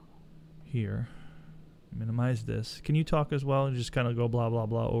here. Minimize this. Can you talk as well and just kind of go blah blah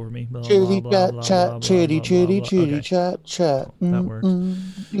blah over me? Blah, Chitty blah, chat blah, chat, blah, chitty blah, chitty blah, blah. chitty Okay. chat chat. That works.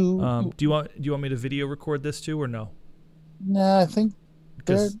 Do you want me to video record this too or no? Nah, I think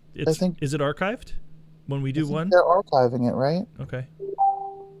Because I think is it archived when we do one? they're archiving it, right? Okay.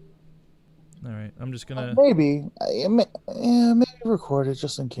 All right. I'm just gonna. Maybe. Maybe record it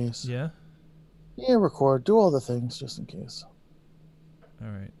just in case. Yeah. Yeah, record. Do all the things just in case. All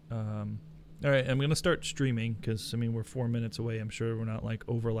right. All right. I'm gonna start streaming because we're 4 minutes away. I'm sure we're not like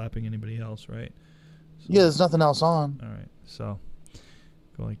overlapping anybody else, right? So, Yeah, there's nothing else on. All right. So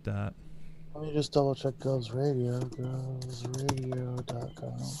go like that. Let me just double check Govs Radio. GovsRadio.com.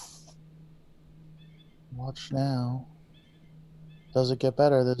 Watch now. Does it get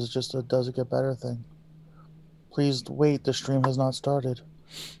better? This is just a does it get better thing. Please wait. The stream has not started.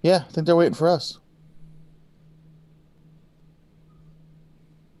 Yeah, I think they're waiting for us.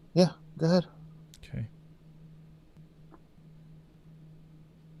 Yeah, go ahead. Okay.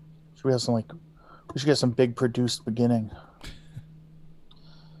 Should we have some we should get some big produced beginning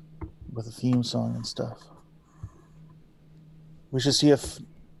with a theme song and stuff. We should see if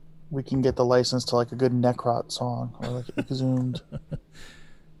we can get the license to like a good Necrot song or like Exhumed.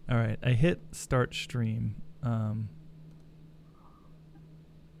 All right. I hit start stream.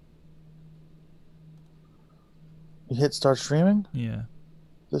 You hit start streaming? Yeah.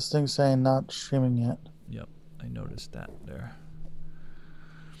 This thing's saying not streaming yet. Yep. I noticed that there.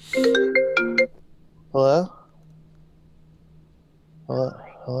 Hello? Hello?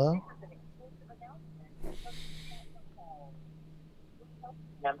 Hello?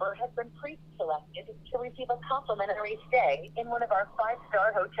 Number has been pre-selected to receive a complimentary stay in one of our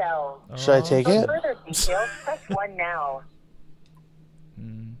 5-star hotels. Should I take For it? further details, press 1 now.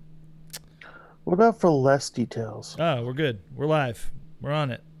 What about for less details? Oh, we're good. We're live. We're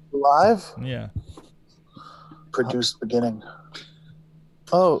on it. Live? Yeah. Produced beginning.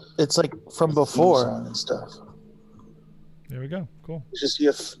 Oh, it's like from before and stuff. There we go. Cool. We should see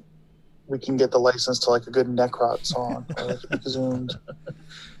if we can get the license to like a good Necrot song or like Exhumed.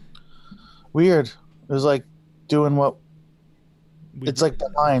 Weird. It was like doing what it's like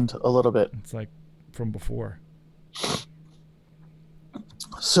behind a little bit. It's like from before.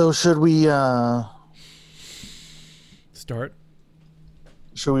 So should we start?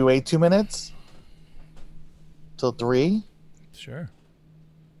 Should we wait 2 minutes? Till 3? Sure.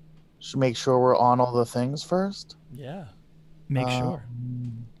 Should make sure we're on all the things first? Yeah. Make sure.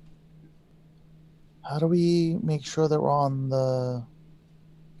 How do we make sure that we're on the...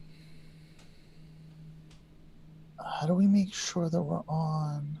 How do we make sure that we're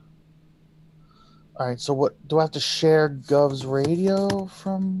on... All right, so what... Do I have to share Govs Radio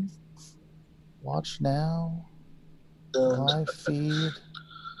from Watch Now? Live feed?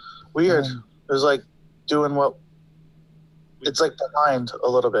 Weird. It was like doing what... It's like behind a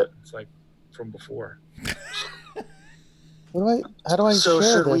little bit. It's like from before. How do I So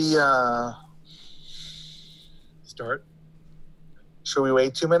share should this? we start? Should we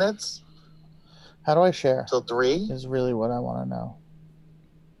wait 2 minutes? How do I share? Till 3? Is really what I want to know.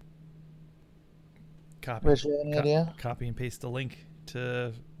 Copy. Rich, you have any idea? Copy and paste the link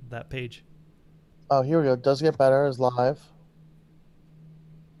to that page. Oh, here we go. Does Get Better is live.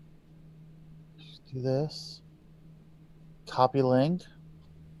 Just do this. Copy link.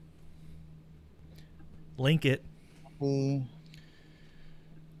 Link it.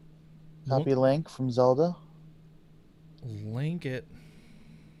 Copy link from Zelda. Link it.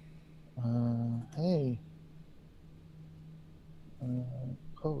 Hey.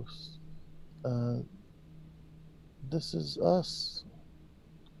 Post. This is us.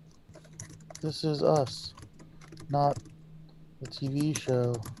 This is us. Not the TV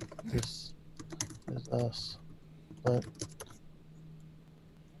show. This is us. But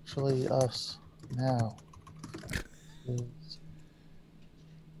actually us now.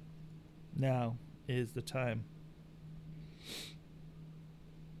 Now is the time.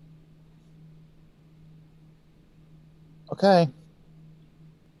 Okay.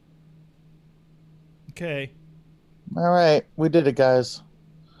 Okay. All right. We did it, guys.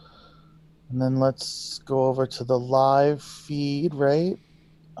 And then let's go over to the live feed, right?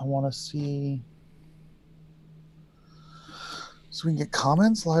 I want to see... So we can get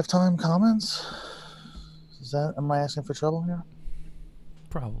comments, lifetime comments? Am I asking for trouble here?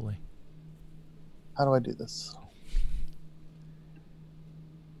 Probably. How do I do this?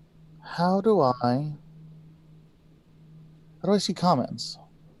 How do I see comments?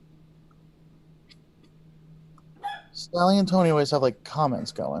 Sally and Tony always have like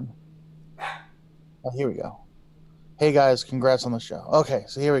comments going. Oh, here we go. Hey guys, congrats on the show. Okay,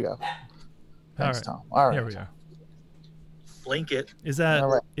 so here we go. Thanks, right. Tom. All right. Here we are. Blink it. Is that All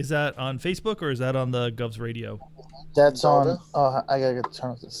right. is that on Facebook or is that on the Govs Radio? That's on. Zelda? Oh, I gotta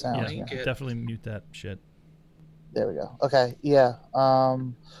turn off the sound. Yeah, here. Blink it. definitely mute that shit. There we go. Okay. Yeah.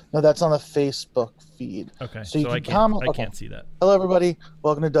 No, that's on the Facebook feed. Okay, So you I can can't comment- I okay. can't see that. Hello, everybody.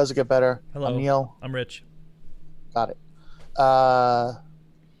 Welcome to Does It Get Better? Hello. I'm Neil. I'm Rich. Got it.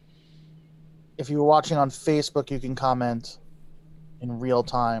 If you were watching on Facebook, you can comment in real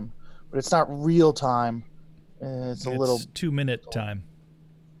time, but it's not real time. It's a little 2-minute time.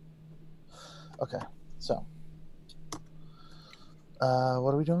 okay. So,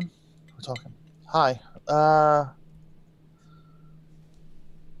 what are we doing? We're talking. Hi.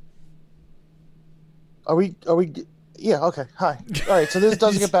 Are we? Yeah. Okay. Hi. All right. So this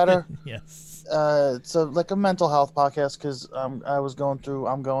does get better. Yes. It's like a mental health podcast because I'm going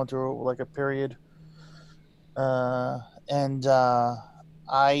through like a period, and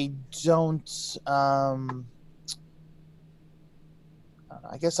I don't.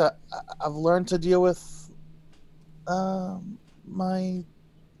 I guess I've learned to deal with my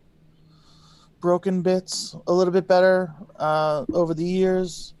broken bits a little bit better over the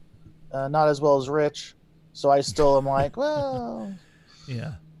years. Not as well as Rich, so I still am like, well,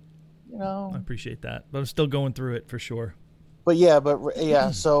 Yeah, you know. I appreciate that, but I'm still going through it for sure. But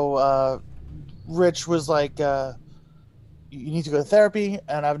yeah. So Rich was like, "You need to go to therapy,"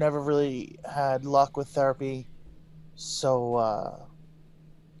 and I've never really had luck with therapy. So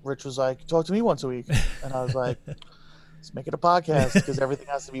Rich was like, "Talk to me once a week," and I was like, "Let's make it a podcast because everything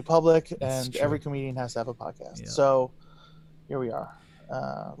has to be public, That's and true. every comedian has to have a podcast." Yeah. So here we are.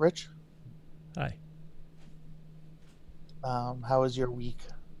 Rich, Hi. how was your week?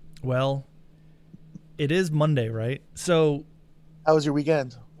 Well, it is Monday, right? So How was your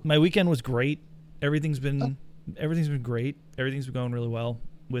weekend? my weekend was great. Everything's been great. Everything's been going really well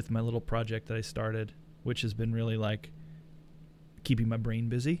with my little project that I started, which has been really like keeping my brain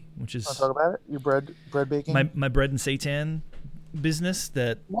busy, which is Want to talk about it? Your bread baking. my bread and seitan business.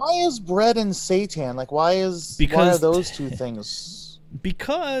 That Why is bread and seitan? Like, why are Because- those two things?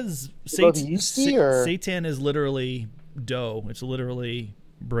 because both yeasty, or- seitan is literally dough. It's literally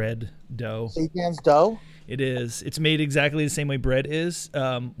bread dough. Seitan's dough? It is. It's made exactly the same way bread is.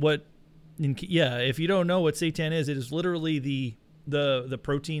 If you don't know what seitan is, it is literally the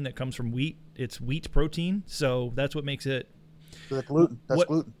protein that comes from wheat. It's wheat protein, so that's what makes it. The gluten. That's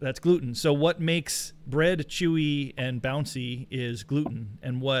gluten. That's gluten. So what makes bread chewy and bouncy is gluten,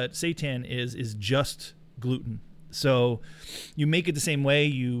 and what seitan is just gluten. So you make it the same way.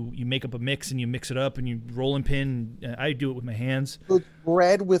 You make up a mix and you mix it up and you roll and pin. I do it with my hands. So it's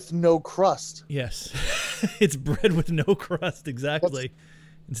bread with no crust. Yes, it's bread with no crust. Exactly,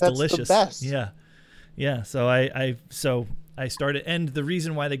 it's that's the delicious. best. Yeah. So I started, and the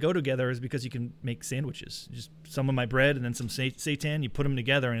reason why they go together is because you can make sandwiches. Just some of my bread and then some seitan. You put them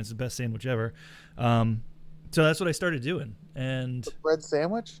together, and it's the best sandwich ever. So that's what I started doing, and Bread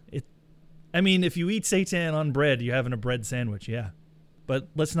sandwich? I mean, if you eat seitan on bread, you're having a bread sandwich, yeah. But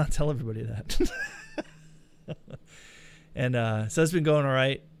let's not tell everybody that. And so it's been going all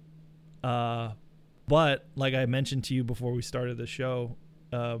right. But like I mentioned to you before we started the show,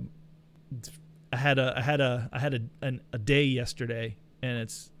 I had a day yesterday, and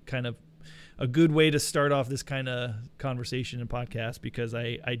it's kind of a good way to start off this kind of conversation and podcast because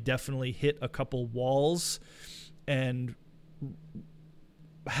I definitely hit a couple walls and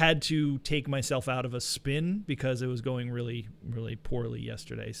had to take myself out of a spin because it was going really, really poorly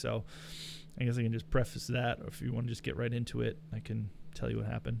yesterday. So I guess I can just preface that, or if you want to just get right into it, I can tell you what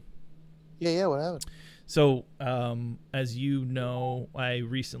happened. Yeah, what happened? So, as you know, I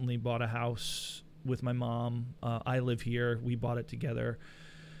recently bought a house with my mom. I live here. We bought it together.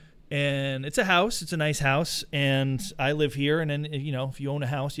 And it's a house. It's a nice house. And I live here. And then, you know, if you own a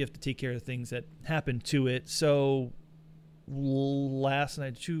house, you have to take care of the things that happen to it. So last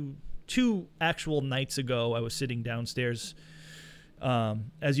night, two actual nights ago, I was sitting downstairs.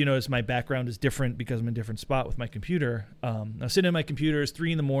 As you notice, my background is different because I'm in a different spot with my computer. I was sitting at my computer. It's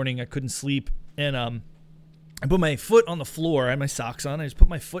 3 a.m. I couldn't sleep. And I put my foot on the floor. I had my socks on. I just put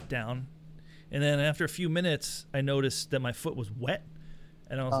my foot down. And then after a few minutes, I noticed that my foot was wet.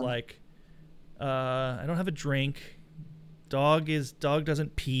 And I was like, I don't have a drink. Dog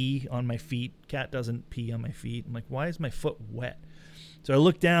doesn't pee on my feet. Cat doesn't pee on my feet. I'm like, why is my foot wet? So I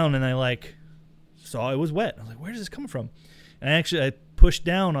looked down and I saw it was wet. I was like, where does this come from? And I pushed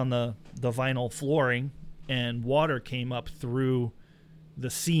down on the vinyl flooring, and water came up through the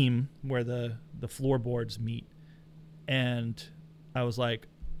seam where the floorboards meet. And I was like,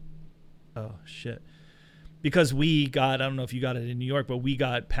 oh shit. because we got, I don't know if you got it in New York, but we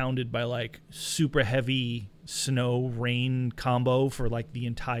got pounded by like super heavy snow rain combo for like the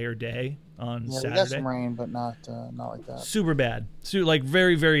entire day on Yeah, Saturday. we got some rain, but not like that. Super bad. So like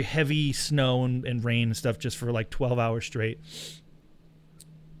very, very heavy snow and rain and stuff just for like 12 hours straight.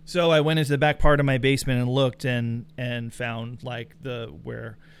 So I went into the back part of my basement and looked and found like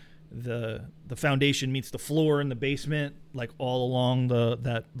where the foundation meets the floor in the basement, like all along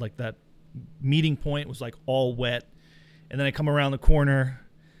that meeting point was like all wet. And then I come around the corner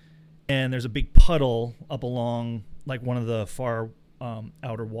and there's a big puddle up along like one of the far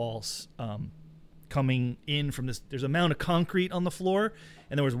outer walls coming in from this. There's a mound of concrete on the floor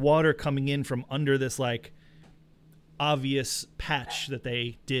and there was water coming in from under this like obvious patch that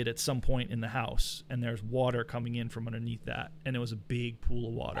they did at some point in the house, and there's water coming in from underneath that, and it was a big pool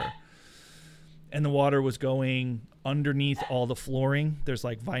of water, and the water was going underneath all the flooring. There's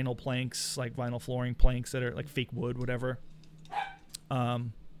like vinyl planks, like vinyl flooring planks that are like fake wood, whatever,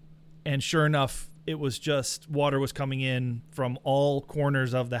 and sure enough, it was just water was coming in from all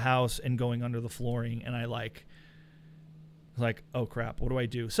corners of the house and going under the flooring, and I was like, oh crap, what do I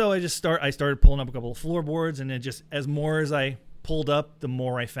do? So I started pulling up a couple of floorboards, and it just, as more as I pulled up, the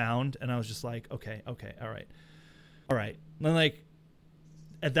more I found, and I was just like, okay, all right. And then like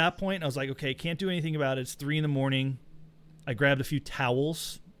at that point I was like, okay, can't do anything about it. It's 3 a.m. I grabbed a few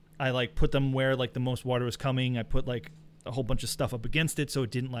towels. I like put them where like the most water was coming. I put like a whole bunch of stuff up against it so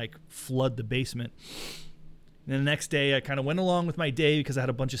it didn't like flood the basement. And then the next day I kind of went along with my day because I had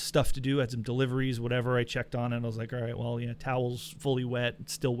a bunch of stuff to do. I had some deliveries, whatever. I checked on it. I was like, all right, well, yeah, towel's fully wet.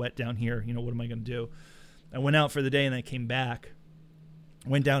 It's still wet down here. You know, what am I going to do? I went out for the day and I came back,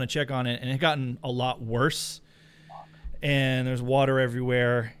 went down to check on it, and it had gotten a lot worse. And there's water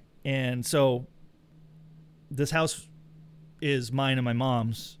everywhere. And so this house is mine and my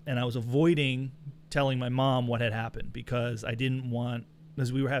mom's, and I was avoiding telling my mom what had happened because I didn't want,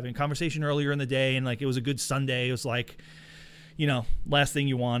 as we were having a conversation earlier in the day, and like it was a good Sunday. It was like, you know, last thing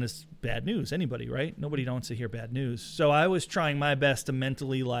you want is bad news. Anybody, right? Nobody wants to hear bad news. So I was trying my best to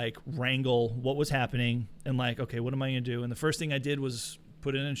mentally like wrangle what was happening and like, okay, what am I going to do? And the first thing I did was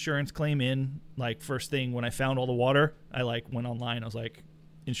put an insurance claim in. Like first thing when I found all the water, I like went online. I was like,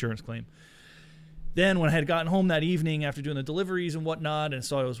 insurance claim. Then when I had gotten home that evening after doing the deliveries and whatnot and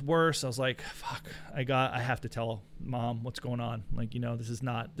saw it was worse, I was like, fuck, I have to tell mom what's going on. Like, you know, this is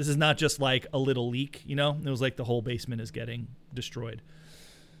not just like a little leak, you know, it was like the whole basement is getting destroyed.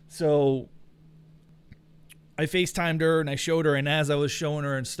 So I FaceTimed her and I showed her, and as I was showing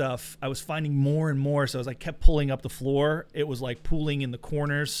her and stuff, I was finding more and more. So as I kept pulling up the floor, it was like pooling in the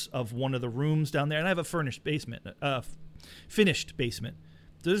corners of one of the rooms down there. And I have a finished basement.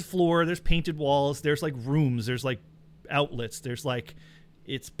 There's floor, there's painted walls, there's like rooms, there's like outlets, there's like,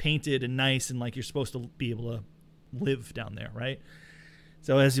 it's painted and nice and like you're supposed to be able to live down there, right?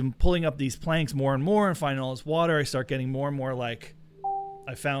 So as I'm pulling up these planks more and more and finding all this water, I start getting more and more like,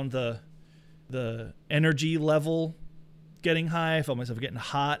 I found the energy level getting high. I felt myself getting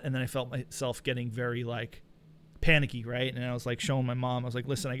hot, and then I felt myself getting very like panicky, right? And I was like showing my mom, I was like,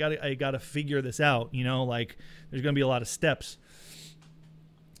 listen, I gotta figure this out, you know, like there's gonna be a lot of steps.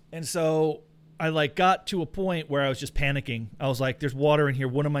 And so I like got to a point where I was just panicking. I was like, there's water in here.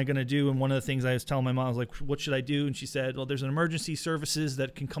 What am I going to do? And one of the things I was telling my mom, I was like, what should I do? And she said, well, there's an emergency services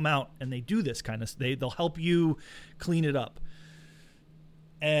that can come out and they do this kind of, they'll help you clean it up.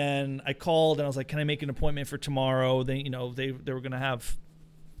 And I called and I was like, can I make an appointment for tomorrow? They, you know, they were going to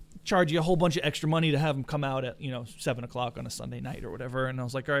charge you a whole bunch of extra money to have them come out at, 7:00 on a Sunday night or whatever. And I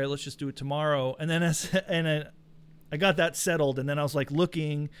was like, all right, let's just do it tomorrow. And then I got that settled, and then I was like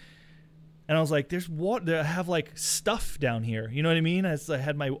looking, and I was like, "There's water. I have like stuff down here. You know what I mean?" As I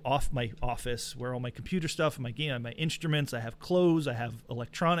had my office where all my computer stuff, my game, my instruments. I have clothes. I have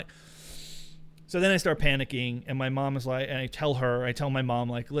electronic. So then I start panicking, and my mom is like, and I tell my mom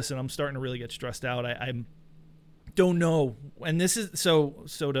like, "Listen, I'm starting to really get stressed out. I don't know." And this is so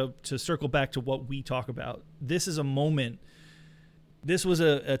to circle back to what we talk about. This is a moment. This was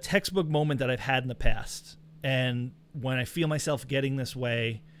a textbook moment that I've had in the past, and when I feel myself getting this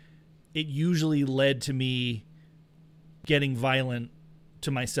way, it usually led to me getting violent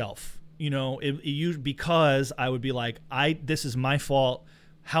to myself. Because I would be like, this is my fault.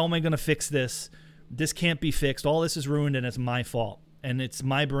 How am I going to fix this? This can't be fixed. All this is ruined and it's my fault. And it's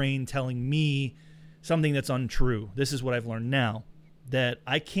my brain telling me something that's untrue. This is what I've learned now, that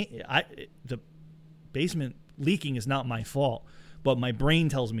the basement leaking is not my fault. But my brain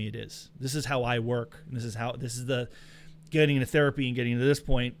tells me it is. This is how I work. And this is the getting into therapy and getting to this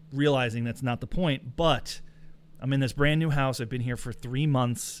point, realizing that's not the point. But I'm in this brand new house. I've been here for 3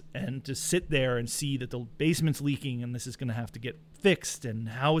 months, and to sit there and see that the basement's leaking and this is going to have to get fixed, and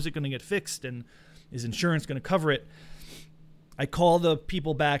how is it going to get fixed, and is insurance going to cover it? I call the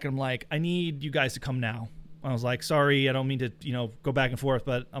people back and I'm like, I need you guys to come now. I was like, sorry, I don't mean to, go back and forth,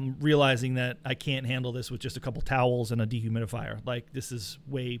 but I'm realizing that I can't handle this with just a couple towels and a dehumidifier. Like, this is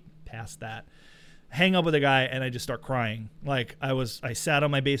way past that. Hang up with a guy and I just start crying. Like, I sat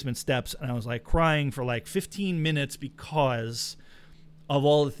on my basement steps and I was like crying for like 15 minutes because of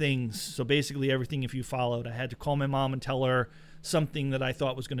all the things. So basically everything, if you followed, I had to call my mom and tell her something that I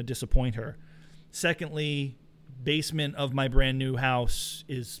thought was going to disappoint her. Secondly, basement of my brand new house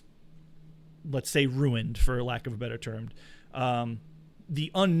is, let's say, ruined, for lack of a better term.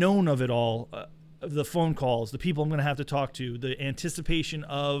 The unknown of it all, the phone calls, the people I'm going to have to talk to, the anticipation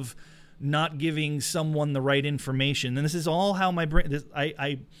of not giving someone the right information. And this is all how my brain,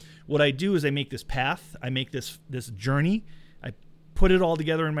 what I do is I make this path, I make this journey, I put it all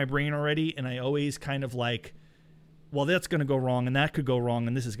together in my brain already, and I always kind of like, well, that's going to go wrong, and that could go wrong,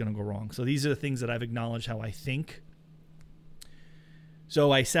 and this is going to go wrong. So these are the things that I've acknowledged how I think.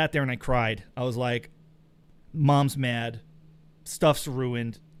 So I sat there and I cried. I was like, Mom's mad. Stuff's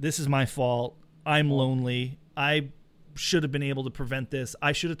ruined. This is my fault. I'm lonely. I should have been able to prevent this.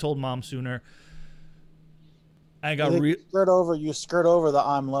 I should have told Mom sooner. I got you skirt over the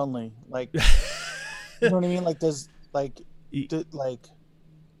I'm lonely. Like, you know what I mean? Like, there's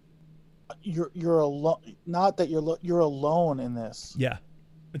you're alone. Not that you're alone in this. Yeah,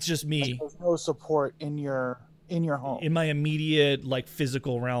 it's just me. Like, there's no support in your home, in my immediate like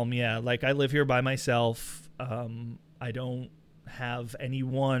physical realm. Yeah, like I live here by myself. I don't have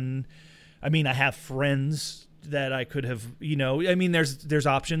anyone. I mean, I have friends that I could have, I mean, there's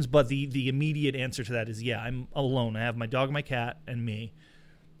options, but the immediate answer to that is, yeah, I'm alone. I have my dog, my cat, and me.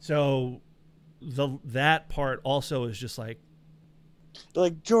 So that part also is just like, they're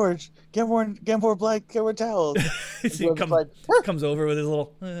like, George, get more towels. He comes over with his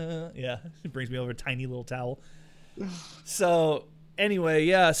little, he brings me over a tiny little towel. So anyway,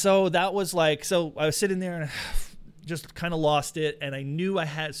 yeah, so that was like, so I was sitting there and just kind of lost it, and I knew I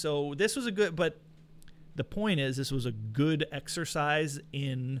had, so this was a good, but the point is, this was a good exercise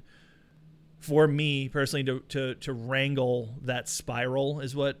for me personally to wrangle that spiral,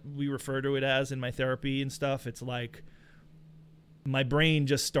 is what we refer to it as in my therapy and stuff. It's like my brain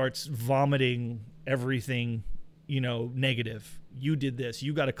just starts vomiting everything, negative. You did this.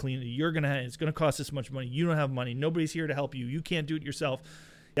 You got to clean it. It's going to cost this much money. You don't have money. Nobody's here to help you. You can't do it yourself.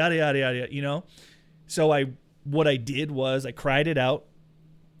 Yada, yada, yada, So what I did was I cried it out.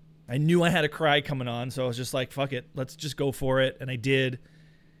 I knew I had a cry coming on, so I was just like, fuck it, let's just go for it. And I did.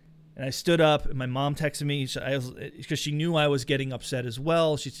 And I stood up, and my mom texted me because she knew I was getting upset as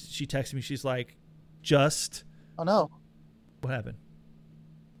well. She texted me. She's like, oh no, what happened?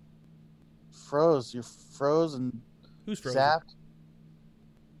 Froze. You're froze and who's frozen? Zapped.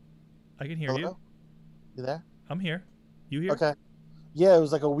 I can hear you. You there? I'm here. You here? Okay. Yeah, it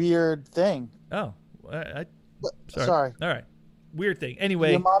was like a weird thing. Oh, sorry. All right. Weird thing.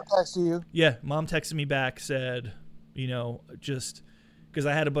 Anyway. Your mom texted you? Yeah, Mom texted me back, said, just because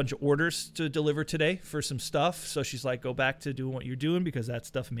I had a bunch of orders to deliver today for some stuff. So she's like, go back to doing what you're doing, because that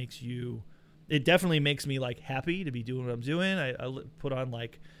stuff it definitely makes me like happy to be doing what I'm doing. I put on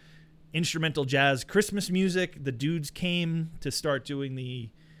like instrumental jazz Christmas music. The dudes came to start doing the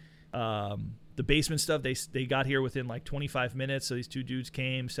basement stuff. They got here within like 25 minutes. So these two dudes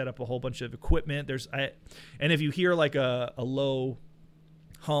came, set up a whole bunch of equipment. And if you hear like a low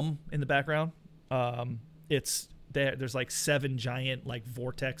hum in the background, there's like 7 giant like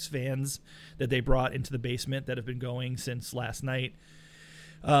vortex fans that they brought into the basement that have been going since last night.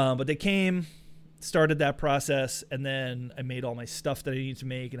 But they came, started that process, and then I made all my stuff that I needed to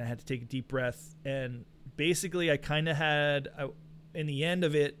make, and I had to take a deep breath. And basically I kind of had, in the end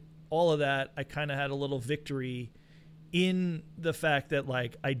of it, all of that, I kind of had a little victory in the fact that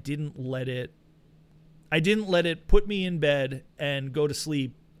like I didn't let it put me in bed and go to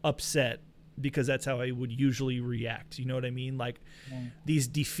sleep upset, because that's how I would usually react. You know what I mean? Like these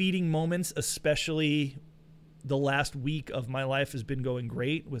defeating moments, especially the last week of my life has been going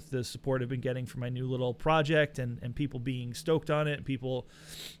great with the support I've been getting from my new little project and people being stoked on it, and people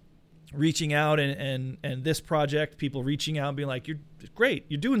reaching out and this project, people reaching out and being like, you're great,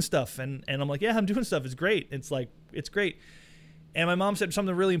 you're doing stuff. And I'm like, yeah, I'm doing stuff. It's great. It's like, it's great. And my mom said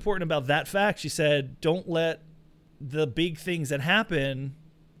something really important about that fact. She said, don't let the big things that happen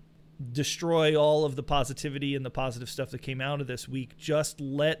destroy all of the positivity and the positive stuff that came out of this week. Just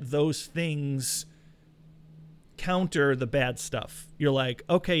let those things counter the bad stuff. You're like,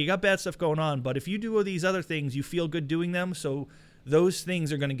 okay, you got bad stuff going on, but if you do these other things, you feel good doing them. So those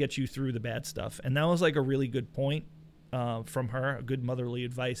things are going to get you through the bad stuff. And that was like a really good point from her. A good motherly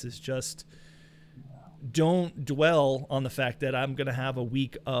advice is just don't dwell on the fact that I'm going to have a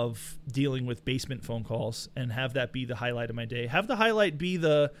week of dealing with basement phone calls and have that be the highlight of my day. Have the highlight be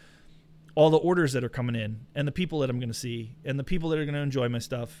all the orders that are coming in and the people that I'm going to see and the people that are going to enjoy my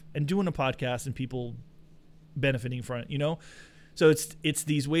stuff and doing a podcast and people benefiting from it, you know? So it's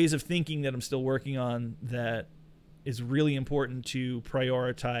these ways of thinking that I'm still working on that is really important to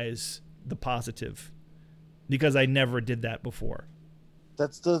prioritize the positive, because I never did that before.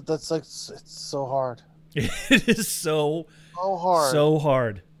 That's like, it's so hard. It is so hard. So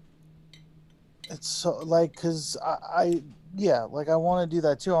hard. It's so like, cause I want to do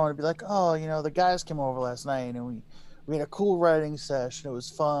that too. I want to be like, oh, you know, the guys came over last night and we had a cool writing session. It was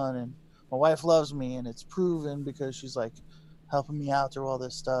fun, and my wife loves me, and it's proven because she's like helping me out through all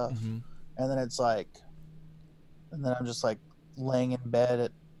this stuff. Mm-hmm. And then it's like, and then I'm just like laying in bed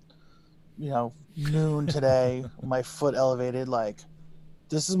at, you know, noon today, my foot elevated, like,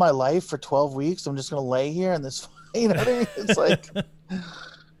 this is my life for 12 weeks. I'm just going to lay here and this, you know what I mean? It's like,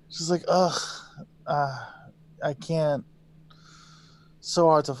 she's like, I can't. So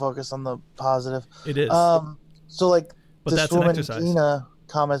hard to focus on the positive. It is. So like, but this that's an woman, exercise. Gina,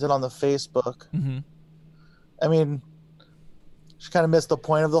 commented on the Facebook. Mm-hmm. I mean, she kind of missed the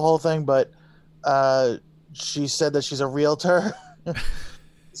point of the whole thing, but she said that she's a realtor.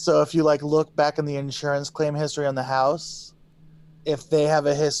 So if you like look back in the insurance claim history on the house, if they have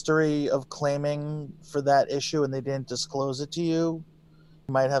a history of claiming for that issue and they didn't disclose it to you,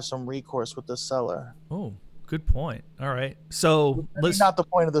 you might have some recourse with the seller. Oh, good point. All right. So It's not the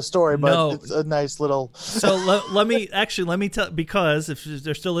point of the story, but No. it's a nice little. So let me tell, because if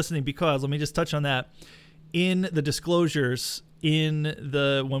they're still listening, let me just touch on that. In the disclosures,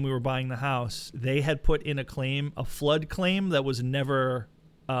 when we were buying the house, they had put in a flood claim that was never,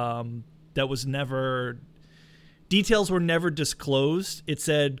 details were never disclosed. It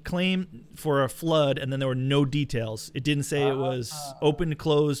said claim for a flood, and then there were no details. It didn't say it was open,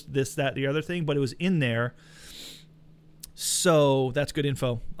 closed, this, that, the other thing, but it was in there. So that's good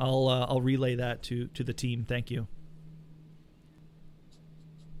info. I'll relay that to the team. Thank you.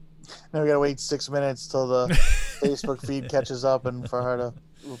 Now we gotta wait 6 minutes till the Facebook feed catches up and for her to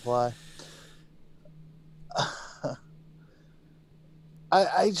reply.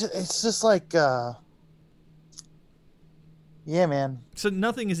 It's just like, yeah, man. So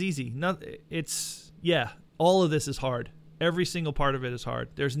nothing is easy. All of this is hard. Every single part of it is hard.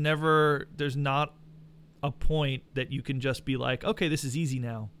 There's not a point that you can just be like, okay, this is easy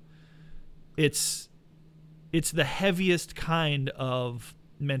now. It's the heaviest kind of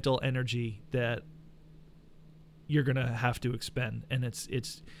mental energy that you're going to have to expend. And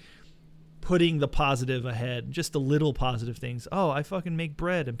it's putting the positive ahead, just the little positive things. Oh, I fucking make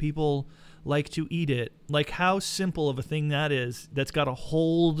bread and people like to eat it. Like how simple of a thing that is, that's got to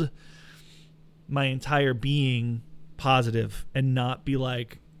hold my entire being positive and not be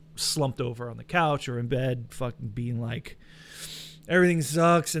like slumped over on the couch or in bed fucking being like everything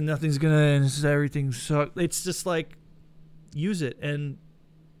sucks and nothing's gonna, everything sucks. It's just like, use it. And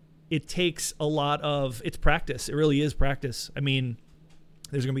it takes a lot of, it's practice. It really is practice. I mean,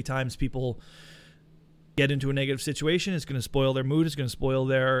 there's going to be times people get into a negative situation. It's going to spoil their mood. It's going to spoil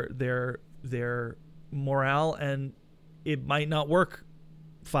their morale, and it might not work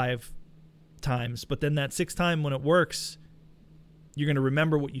 5 times. But then that 6th time when it works, you're going to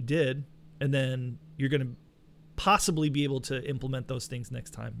remember what you did, and then you're going to possibly be able to implement those things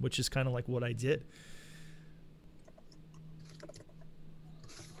next time, which is kind of like what I did.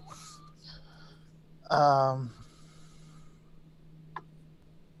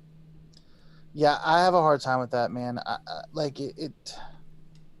 Yeah, I have a hard time with that, man. I like it.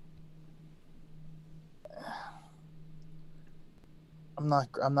 I'm not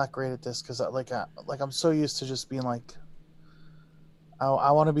great at this because I'm so used to just being like,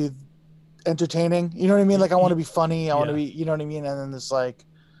 I want to be entertaining. You know what I mean? Like I want to be funny. I want to be, you know what I mean? And then this like,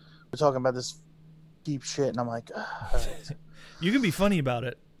 we're talking about this deep shit, and I'm like, all right. You can be funny about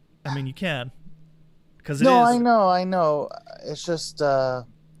it. I mean, you can. Because no, I know. It's just, yeah.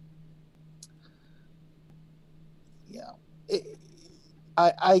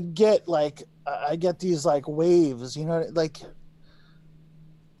 I get these like waves, you know, like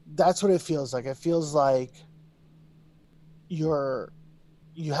that's what it feels like. It feels like you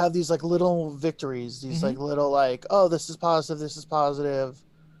have these like little victories, these like little like, oh, this is positive.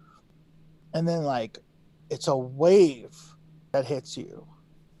 And then like, it's a wave that hits you.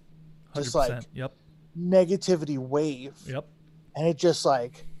 Just 100%. like, yep. negativity wave. Yep. And it just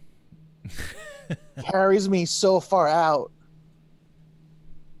like carries me so far out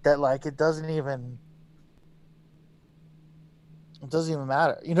that like it doesn't even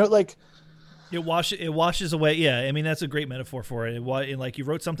matter. You know, like it washes away. Yeah, I mean that's a great metaphor for it. Like you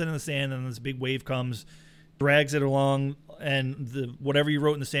wrote something in the sand, and this big wave comes, drags it along, and whatever you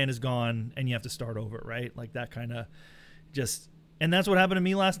wrote in the sand is gone, and you have to start over, right? Like that kind of just. And that's what happened to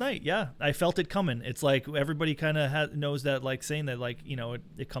me last night. Yeah, I felt it coming. It's like everybody kind of knows that, like saying that, like, you know,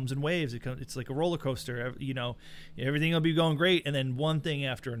 it comes in waves. It's like a roller coaster. You know, everything will be going great, and then one thing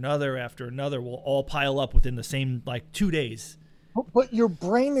after another will all pile up within the same like 2 days. But your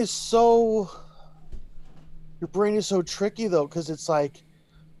brain is so tricky though, because it's like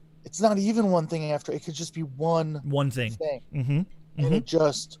it's not even one thing after. It could just be one thing. And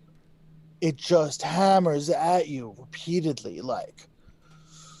it just hammers at you repeatedly. Like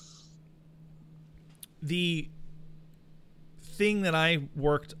the thing that I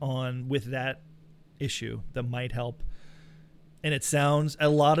worked on with that issue that might help, and it sounds a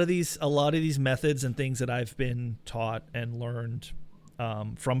lot of these methods and things that I've been taught and learned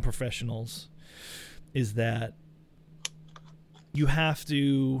from professionals is that you have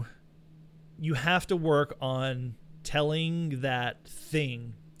to work on telling that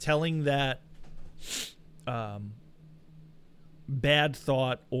bad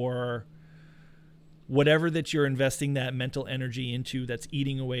thought or whatever that you're investing that mental energy into that's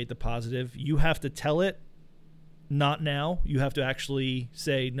eating away at the positive. You have to tell it, not now. You have to actually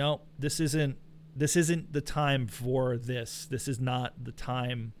say, no, this isn't the time for this. This is not the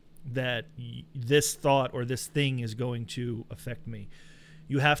time that this thought or this thing is going to affect me.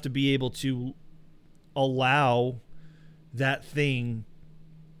 You have to be able to allow that thing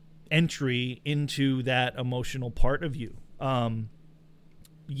entry into that emotional part of you.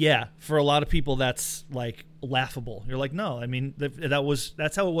 Yeah, for a lot of people that's like laughable. You're like, no, I mean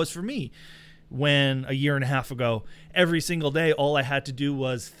that's how it was for me when a year and a half ago, every single day all I had to do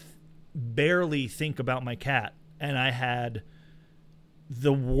was barely think about my cat, and I had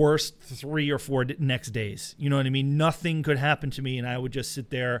the worst 3 or 4 next days. You know what I mean? Nothing could happen to me, and I would just sit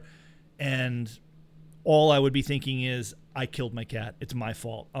there, and all I would be thinking is, I killed my cat. It's my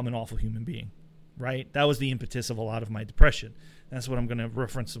fault. I'm an awful human being, right? That was the impetus of a lot of my depression. That's what I'm going to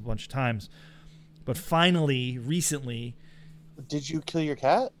reference a bunch of times. But finally, recently... Did you kill your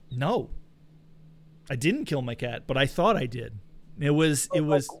cat? No. I didn't kill my cat, but I thought I did. It was...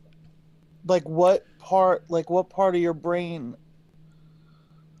 Like what part of your brain?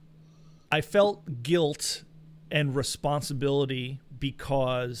 I felt guilt and responsibility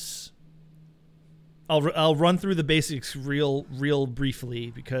because I'll run through the basics real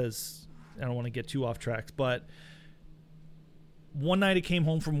briefly because I don't want to get too off track. But one night I came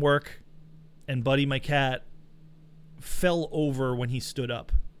home from work and Buddy, my cat, fell over when he stood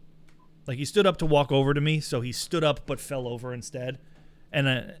up. Like he stood up to walk over to me, so he stood up but fell over instead. And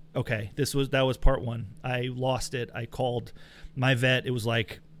that was part one. I lost it. I called my vet. It was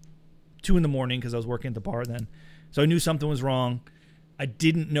like 2 a.m. because I was working at the bar then. So I knew something was wrong. I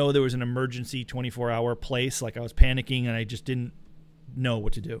didn't know there was an emergency 24-hour place. Like I was panicking and I just didn't know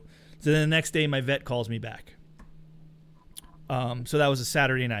what to do. So then the next day my vet calls me back. So that was a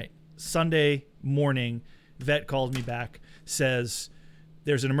Saturday night. Sunday morning, vet calls me back, says,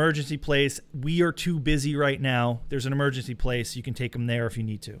 there's an emergency place. We are too busy right now. There's an emergency place. You can take him there if you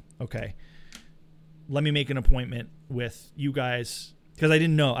need to. Okay. Let me make an appointment with you guys because I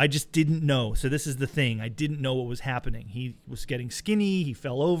didn't know. I just didn't know. So this is the thing. I didn't know what was happening. He was getting skinny. He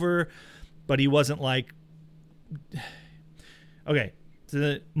fell over, but he wasn't like... Okay.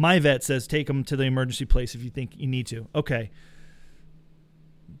 So my vet says take him to the emergency place if you think you need to. Okay.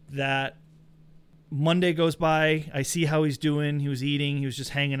 That... Monday goes by. I see how he's doing. He was eating. He was just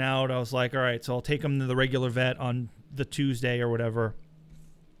hanging out. I was like, all right, so I'll take him to the regular vet on the Tuesday or whatever,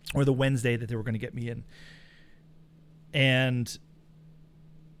 or the Wednesday that they were going to get me in. And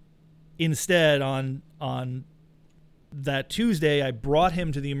instead, on that Tuesday, I brought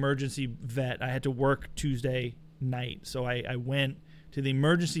him to the emergency vet. I had to work Tuesday night, so I went to the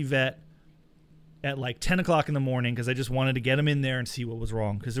emergency vet at like 10 o'clock in the morning because I just wanted to get him in there and see what was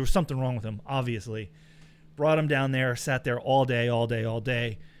wrong because there was something wrong with him, obviously. Brought him down there, sat there all day.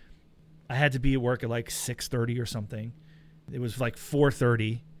 I had to be at work at like 6:30 or something. It was like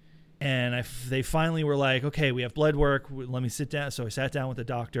 4:30, and they finally were like, okay, we have blood work. Let me sit down. So I sat down with the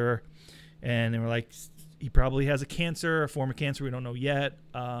doctor, and they were like, he probably has a form of cancer. We don't know yet.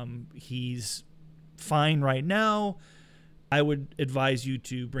 He's fine right now. I would advise you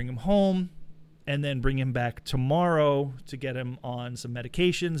to bring him home and then bring him back tomorrow to get him on some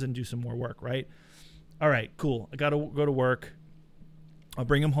medications and do some more work, right? all right, cool. I got to go to work. I'll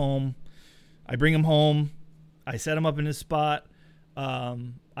bring him home. I bring him home. I set him up in his spot.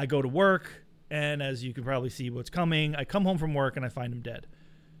 I go to work, and as you can probably see what's coming, I come home from work and I find him dead.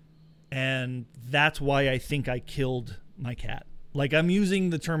 And that's why I think I killed my cat. Like, I'm using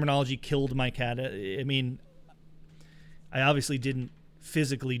the terminology killed my cat. I mean, I obviously didn't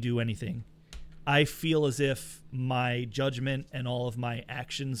physically do anything. I feel as if my judgment and all of my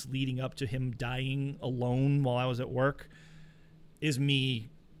actions leading up to him dying alone while I was at work is me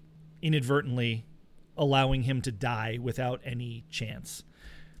inadvertently allowing him to die without any chance.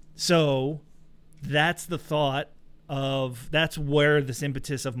 So that's the thought of, that's where this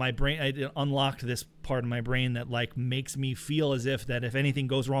impetus of my brain, I unlocked this part of my brain that like makes me feel as if that if anything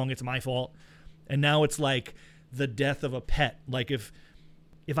goes wrong, it's my fault. And now it's like the death of a pet. Like if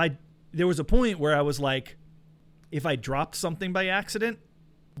there was a point where I was like, if I dropped something by accident,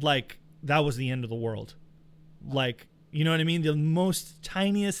 like that was the end of the world. Like, you know what I mean? The most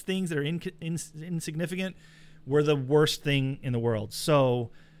tiniest things that are insignificant were the worst thing in the world.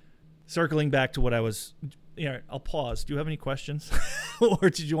 So circling back to what I was, I'll pause. Do you have any questions? Or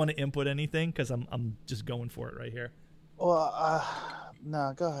did you want to input anything? Because I'm just going for it right here. Well,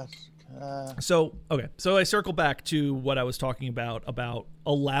 no, go ahead. So I circle back to what I was talking about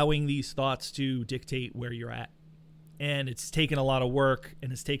allowing these thoughts to dictate where you're at. And it's taken a lot of work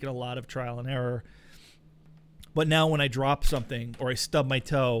and it's taken a lot of trial and error. But now when I drop something or I stub my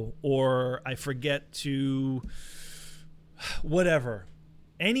toe or I forget to whatever,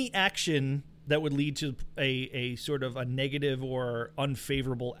 any action that would lead to a sort of a negative or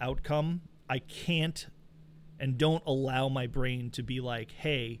unfavorable outcome, I can't and don't allow my brain to be like,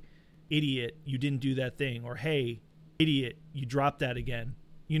 hey, idiot, you didn't do that thing, or hey, idiot, you dropped that again.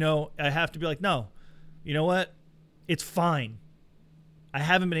 I have to be like, no, you know what? It's fine. I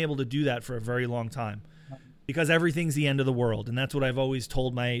haven't been able to do that for a very long time because everything's the end of the world. And that's what I've always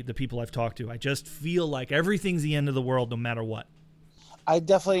told the people I've talked to. I just feel like everything's the end of the world no matter what. I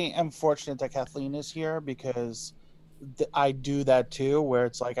definitely am fortunate that Kathleen is here because I do that too, where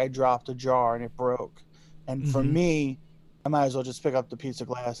it's like I dropped a jar and it broke. And for me, I might as well just pick up the piece of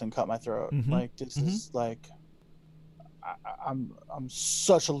glass and cut my throat. Like, this is like, I'm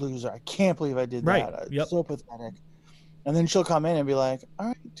such a loser. I can't believe I did that. It's so pathetic. And then she'll come in and be like, all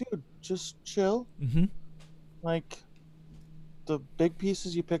right, dude, just chill. Like, the big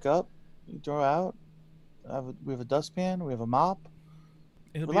pieces you pick up, you throw out. We have a dustpan. We have a mop.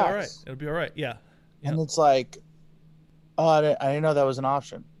 It'll be all right. It'll be all right. Yeah. And it's like, oh, I didn't know that was an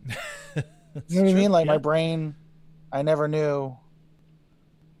option. You know what I mean? Like, my brain, I never knew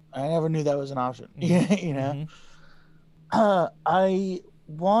that was an option. You know? I'm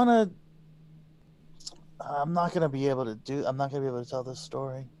not going to be able to tell this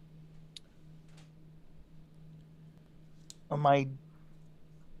story.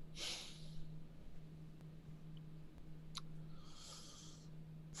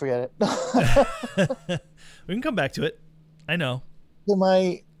 Forget it. We can come back to it. I know. So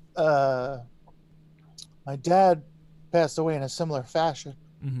my dad passed away in a similar fashion.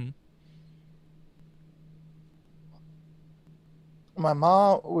 My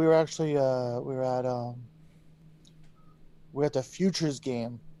mom, we were at the Futures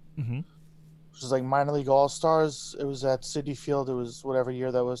game, which is like minor league all stars. It was at Citi Field. It was whatever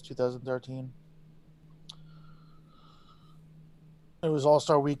year that was, 2013. It was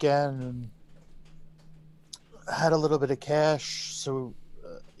All-Star Weekend, and I had a little bit of cash, so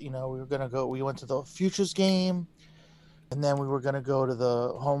we went to the Futures game, and then we were gonna go to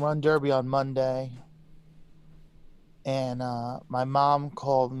the Home Run Derby on Monday. And my mom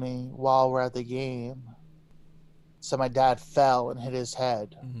called me while we're at the game. So my dad fell and hit his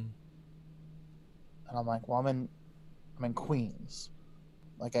head. And I'm like, well, I'm in Queens.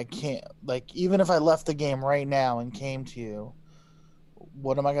 Like, I can't, like, even if I left the game right now and came to you,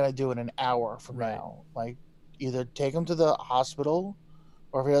 what am I going to do in an hour from now? Like, either take him to the hospital,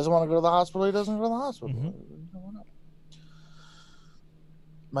 or if he doesn't want to go to the hospital, he doesn't go to the hospital.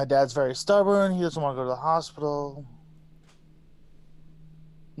 My dad's very stubborn. He doesn't want to go to the hospital.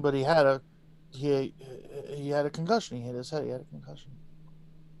 But he had a concussion. He hit his head. He had a concussion.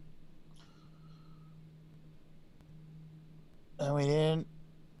 And we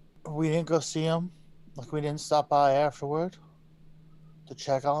didn't go see him. Like, we didn't stop by afterward to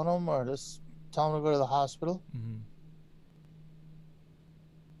check on him or just tell him to go to the hospital.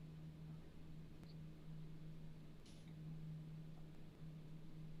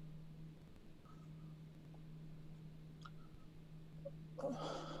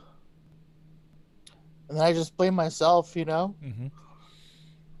 And then I just blame myself,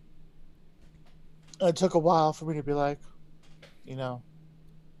 it took a while for me to be like, you know,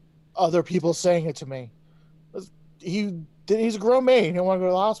 other people saying it to me. He's a grown man. He don't want to go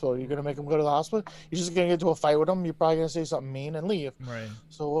to the hospital. You're gonna make him go to the hospital. You're just gonna get into a fight with him. You're probably gonna say something mean and leave. Right.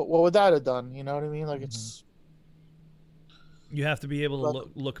 So what would that have done? You know what I mean? Like it's. You have to be able to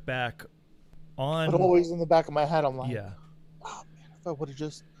look back on. But always in the back of my head, I'm like, yeah. oh man, if I would have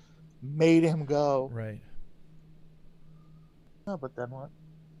just made him go. Right. No, but then what?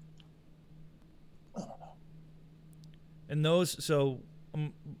 I don't know. And those, so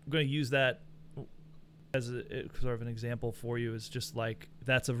I'm going to use that as sort of an example for you. Is just like,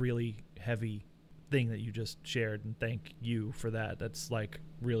 that's a really heavy thing that you just shared, and thank you for that. That's like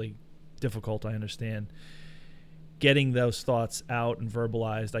really difficult, I understand. Getting those thoughts out and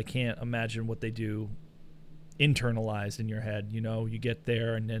verbalized, I can't imagine what they do internalized in your head. You know, you get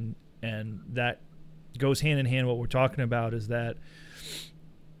there, and that goes hand in hand. What we're talking about is that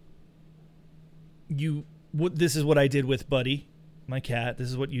this is what I did with Buddy, my cat. This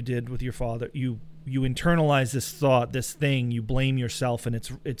is what you did with your father. You internalize this thought, this thing. You blame yourself, and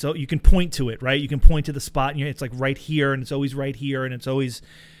it's you can point to it, right? You can point to the spot, and it's like right here, and it's always right here, and it's always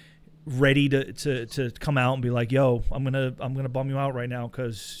ready to come out and be like, yo, I'm gonna bum you out right now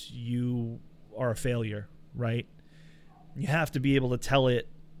because you are a failure, right? You have to be able to tell it,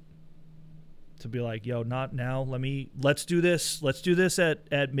 to be like, yo, not now. Let's do this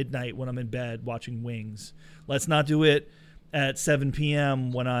at midnight when I'm in bed watching Wings. Let's not do it at 7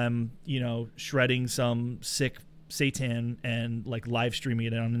 p.m. when I'm, shredding some sick seitan and like live streaming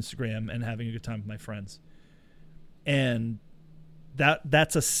it on Instagram and having a good time with my friends. And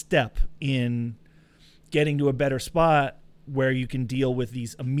that's a step in getting to a better spot where you can deal with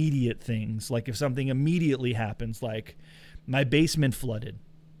these immediate things. Like if something immediately happens, like my basement flooded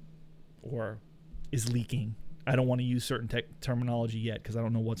or is leaking. I don't want to use certain terminology yet because I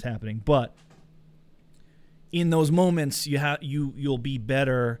don't know what's happening. But in those moments, you'll be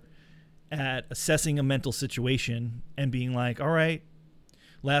better at assessing a mental situation and being like, all right,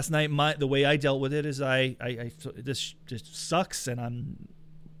 last night the way I dealt with it is this just sucks and I'm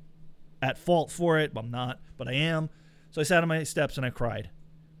at fault for it, but I'm not, but I am. So I sat on my steps and I cried.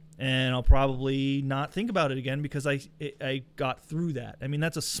 And I'll probably not think about it again because I got through that. I mean,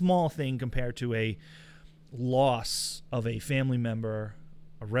 that's a small thing compared to a loss of a family member,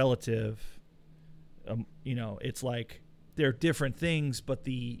 a relative. It's like they're different things, but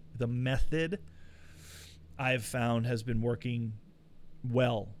the method I've found has been working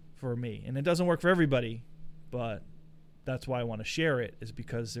well for me. And it doesn't work for everybody, but that's why I want to share it, is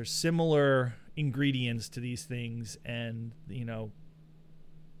because there's similar ingredients to these things, and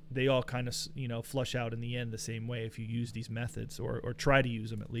they all kind of flush out in the end the same way if you use these methods or try to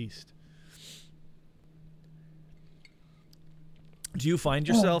use them at least. Do you find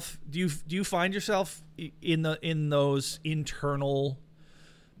yourself in those internal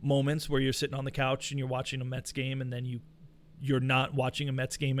moments where you're sitting on the couch and you're watching a Mets game and then you're not watching a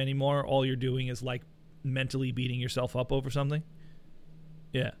Mets game anymore? All you're doing is like mentally beating yourself up over something?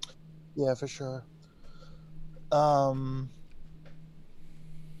 Yeah. Yeah, for sure.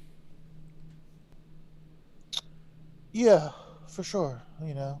 Yeah, for sure.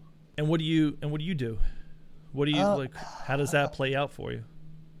 And what do you do? What do you like? How does that play out for you?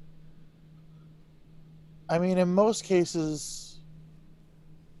 I mean, in most cases,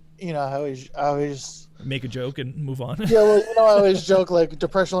 I always make a joke and move on. Yeah, well, I always joke like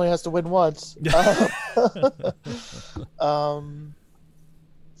depression only has to win once.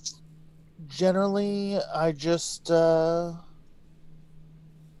 Generally, I just I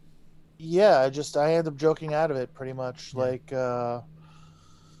end up joking out of it pretty much. Yeah. Like,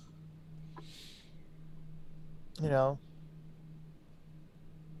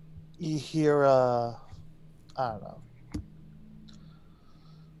 you hear, I don't know.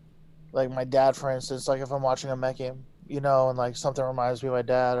 Like my dad, for instance, like if I'm watching a Met game, and like something reminds me of my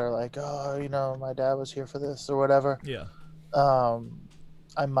dad, or like, oh, my dad was here for this or whatever. Yeah. I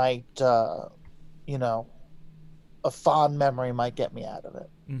might, a fond memory might get me out of it,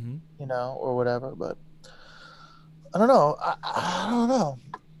 or whatever. But I don't know. I don't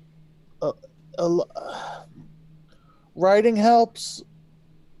know. Writing helps,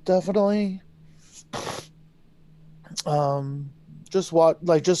 definitely. Just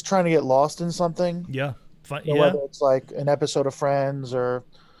trying to get lost in something. Yeah. Whether it's like an episode of Friends or,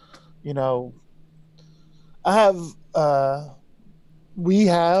 we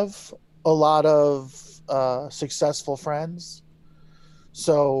have a lot of successful friends.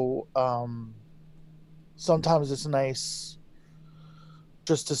 So sometimes it's nice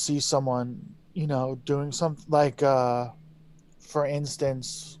just to see someone, doing something like, for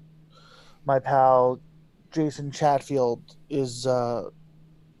instance, my pal Jason Chatfield is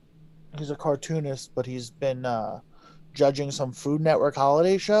he's a cartoonist, but he's been judging some Food Network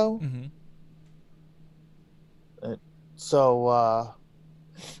holiday show. Mm-hmm. So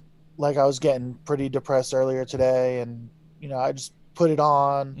like I was getting pretty depressed earlier today, and I just put it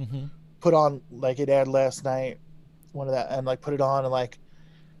on, Mm-hmm. put on like it aired last night, one of that, and like put it on and like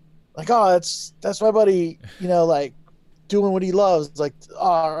oh that's my buddy, like doing what he loves, like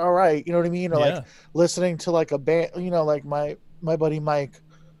all right, you know what I mean, or like listening to like a band, like my buddy Mike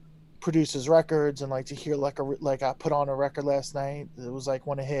produces records, and like to hear like I put on a record last night, it was like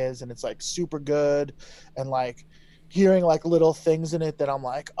one of his, and it's like super good, and like hearing like little things in it that I'm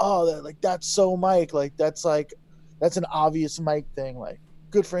like, oh, like that's so Mike, like that's an obvious Mike thing, like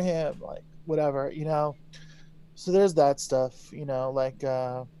good for him, like whatever, so there's that stuff, like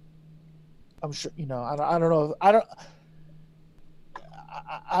I'm sure, I don't know, I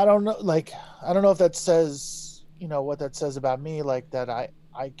don't know, like I don't know if that says, what that says about me, like that I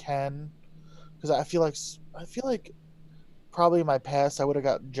can, because I feel like probably in my past I would have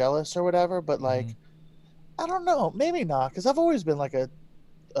got jealous or whatever, but like I don't know, maybe not, because I've always been like a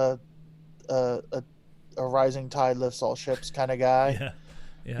rising tide lifts all ships kind of guy.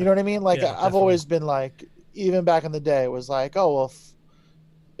 Yeah. You know what I mean? Like Yeah, I've definitely. always been like, even back in the day, it was like, oh well,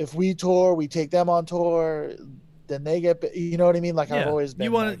 if we tour, we take them on tour, then they get, you know what I mean? Like I've always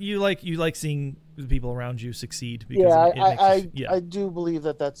been. You like seeing the people around you succeed, because yeah, it makes I do believe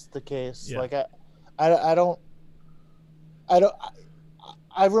that that's the case. Yeah. Like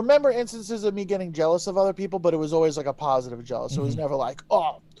I remember instances of me getting jealous of other people, but it was always like a positive jealous. It was never like,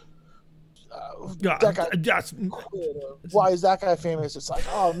 oh, that guy, why is that guy famous? It's like,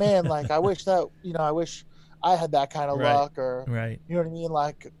 oh man, like I wish I had that kind of luck, or right. You know what I mean?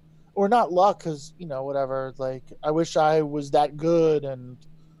 Like, or not luck, because whatever. Like, I wish I was that good, and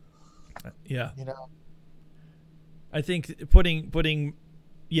yeah, you. I think putting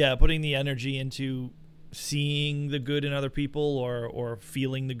the energy into seeing the good in other people, or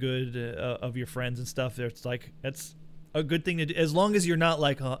feeling the good of your friends and stuff. It's like that's a good thing to do, as long as you're not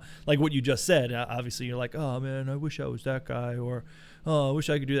like what you just said. Obviously, you're like, oh man, I wish I was that guy, or oh, I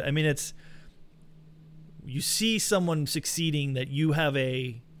wish I could do that. I mean, it's, you see someone succeeding that you have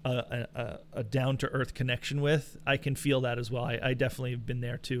a down to earth connection with. I can feel that as well. I definitely have been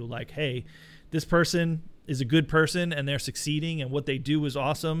there too. Like, hey, this person is a good person and they're succeeding and what they do is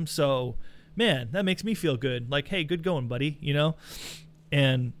awesome. So, man, that makes me feel good. Like, hey, good going, buddy.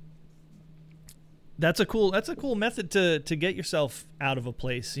 And that's a cool method to get yourself out of a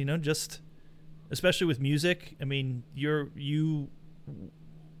place. Just especially with music. I mean, you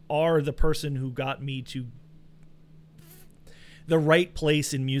are the person who got me to the right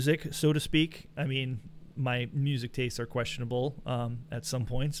place in music, so to speak. I mean, my music tastes are questionable at some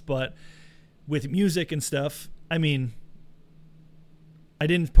points, but with music and stuff, I mean, I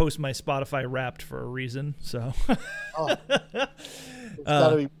didn't post my Spotify Wrapped for a reason, so. Oh, it's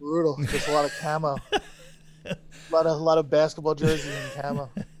gotta be brutal. There's a lot of camo, a lot of basketball jerseys and camo.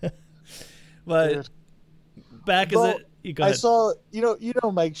 But Dude. back as it. Go ahead. I saw,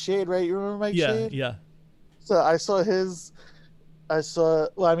 Mike Shade, right? You remember Mike Shade? Yeah. So I saw his. Well,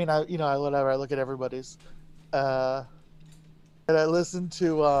 I mean, whatever. I look at everybody's, and I listened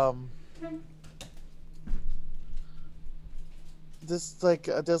to this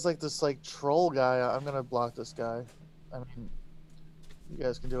there's like this like troll guy. I'm gonna block this guy. I mean, you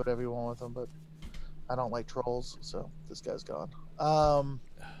guys can do whatever you want with him, but I don't like trolls, so this guy's gone.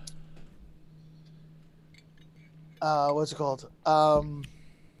 What's it called?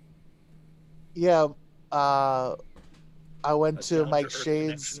 Yeah. I went to Mike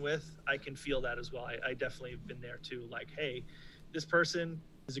Shade's. I can feel that as well. I definitely have been there too. Like, hey, this person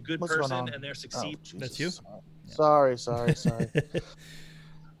is a good What's going person on? and they're succeeding. Oh, That's you? Sorry. What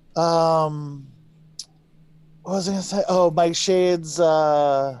was I gonna say? Oh, Mike Shade's.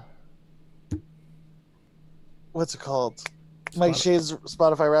 What's it called? Mike Shade's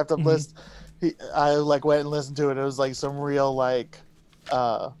Spotify Wrapped Up list. I like went and listened to it. It was like some real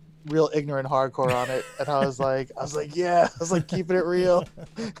real ignorant hardcore on it, and I was like, yeah, I was like keeping it real.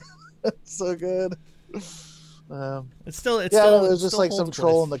 So good. It's still there's just like some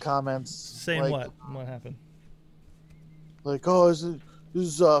troll in the comments saying like, what happened, like, oh, this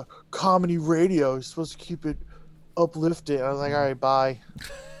is comedy radio, you're supposed to keep it uplifting. I was like, all right, bye.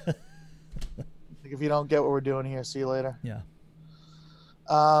 Like, if you don't get what we're doing here, see you later. Yeah.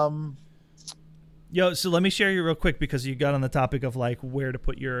 Yo, so let me share you real quick, because you got on the topic of like where to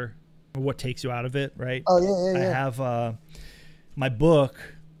put what takes you out of it, right? Oh yeah. I have my book.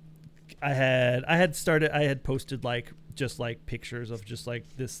 I had posted like just like pictures of just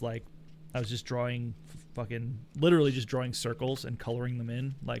like this like I was just drawing literally just drawing circles and coloring them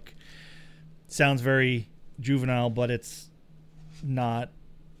in. Like, sounds very juvenile, but it's not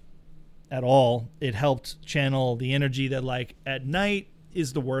at all. It helped channel the energy that, like, at night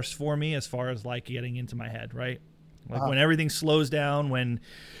is the worst for me as far as like getting into my head, right? Like when everything slows down, when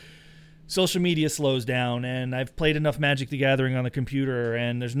social media slows down, and I've played enough Magic the Gathering on the computer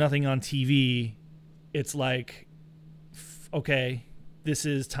and there's nothing on TV, it's like, okay, this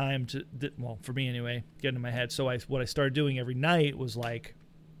is time to, well, for me anyway, get into my head. So what I started doing every night was like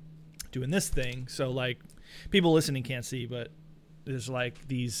doing this thing. So like, people listening can't see, but there's like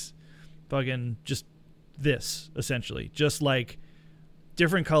these fucking just this essentially, just like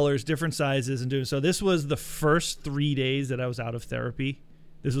different colors, different sizes, and doing. So this was the first 3 days that I was out of therapy.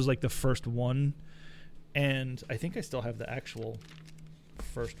 This was like the first one, and I think I still have the actual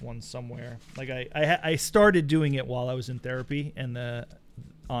first one somewhere. Like I started doing it while I was in therapy, and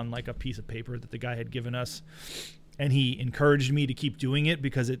on like a piece of paper that the guy had given us, and he encouraged me to keep doing it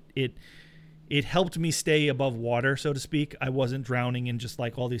because it helped me stay above water, so to speak. I wasn't drowning in just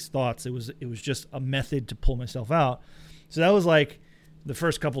like all these thoughts. It was just a method to pull myself out. So that was like the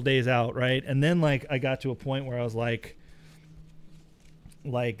first couple days out, right? And then like I got to a point where I was like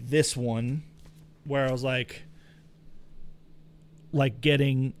this one, where I was like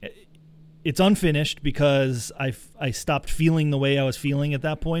getting, it's unfinished because I stopped feeling the way I was feeling at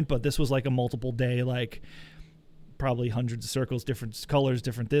that point. But this was like a multiple day, like probably hundreds of circles, different colors,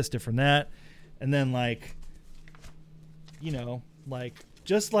 different this, different that. And then like, you know, like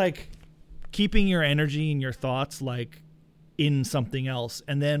just like keeping your energy and your thoughts like in something else.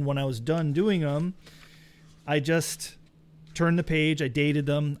 And then when I was done doing them, I just turned the page. I dated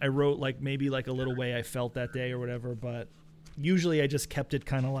them. I wrote like maybe like a little way I felt that day or whatever, but usually I just kept it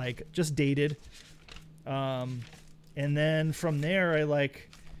kind of like just dated. And then from there, I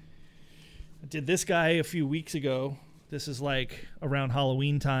did this guy a few weeks ago. This is like around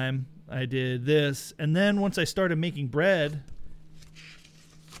Halloween time. I did this. And then once I started making bread,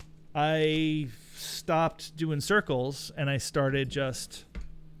 I stopped doing circles and I started just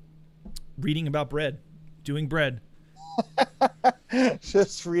reading about bread, doing bread.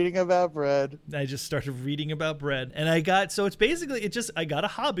 Just reading about bread. I just started reading about bread, and I got I got a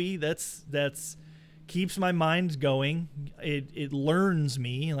hobby that's keeps my mind going. It learns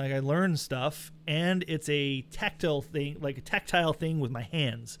me, like I learn stuff, and it's a tactile thing, like a tactile thing with my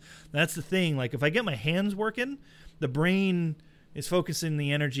hands. That's the thing. Like if I get my hands working, the brain is focusing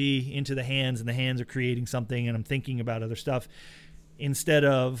the energy into the hands, and the hands are creating something, and I'm thinking about other stuff instead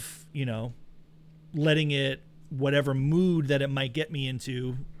of, you know, letting it, whatever mood that it might get me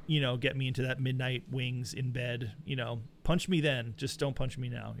into, you know, get me into that midnight wings in bed, you know, punch me then, just don't punch me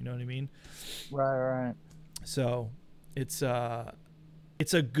now. You know what I mean? Right. So it's a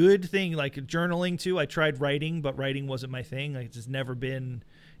good thing. Like journaling too. I tried writing, but writing wasn't my thing. Like it's just never been,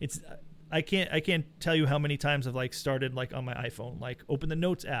 I can't tell you how many times I've like started like on my iPhone, like open the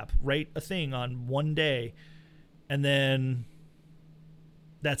notes app, write a thing on one day, and then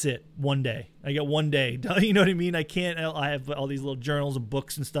that's it. One day. I get one day. You know what I mean? I have all these little journals and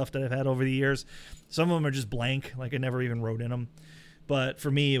books and stuff that I've had over the years. Some of them are just blank. Like I never even wrote in them. But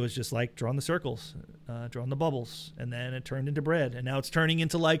for me, it was just like drawing the circles, drawing the bubbles. And then it turned into bread. And now it's turning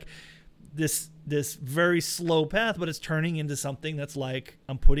into like this very slow path, but it's turning into something that's like,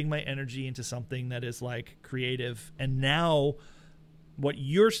 I'm putting my energy into something that is like creative. And now what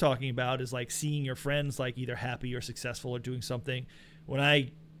you're talking about is like seeing your friends like either happy or successful or doing something. When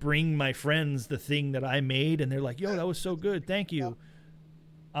I bring my friends the thing that I made and they're like, yo, that was so good, thank you,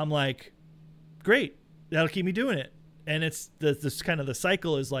 I'm like, great, that'll keep me doing it. And it's this kind of the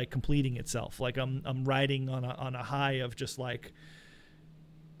cycle is like completing itself. Like I'm riding on a high of just like,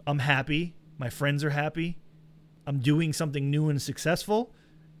 I'm happy, my friends are happy, I'm doing something new and successful,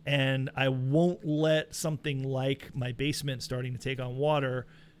 and I won't let something like my basement starting to take on water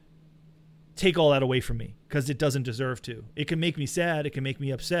take all that away from me, because it doesn't deserve to. It can make me sad, it can make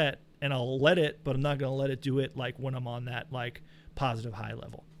me upset, and I'll let it, but I'm not going to let it do it like when I'm on that like positive high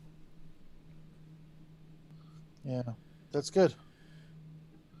level. Yeah, that's good.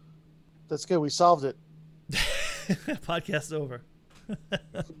 That's good. We solved it. Podcast's over.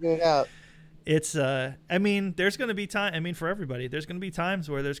 Figured it out. It's I mean, there's going to be time, I mean, for everybody, there's going to be times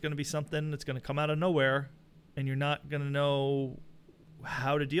where there's going to be something that's going to come out of nowhere and you're not going to know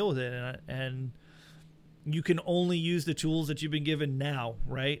how to deal with it, and you can only use the tools that you've been given now,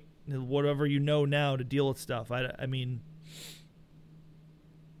 right? Whatever you know now to deal with stuff. I mean,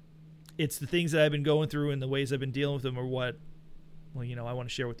 it's the things that I've been going through and the ways I've been dealing with them are what, well, you know, I want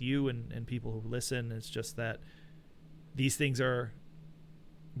to share with you and people who listen. It's just that these things are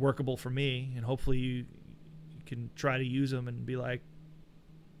workable for me, and hopefully you can try to use them and be like,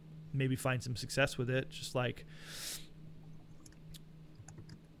 maybe find some success with it. Just like,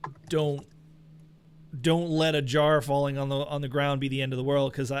 don't let a jar falling on the ground be the end of the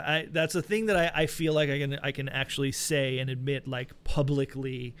world, because I that's a thing that I feel like I can actually say and admit, like,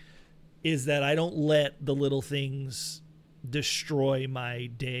 publicly, is that I don't let the little things destroy my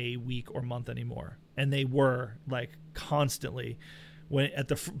day, week, or month anymore. And they were, like, constantly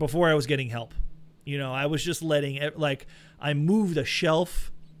before I was getting help. You know, I was just letting it, like, I moved a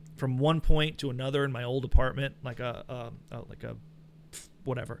shelf from one point to another in my old apartment, like a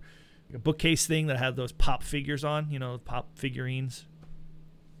bookcase thing that had those pop figures on, you know, pop figurines.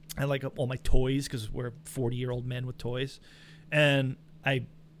 I like all my toys, because we're 40-year-old men with toys. And I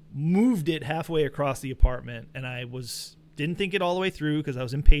moved it halfway across the apartment, and didn't think it all the way through because I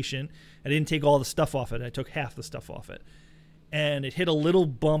was impatient. I didn't take all the stuff off it. I took half the stuff off it. And it hit a little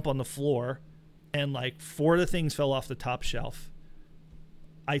bump on the floor, and like 4 of the things fell off the top shelf.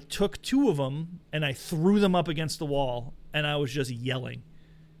 I took 2 of them and I threw them up against the wall, and I was just yelling.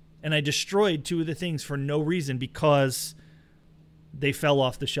 And I destroyed 2 of the things for no reason, because they fell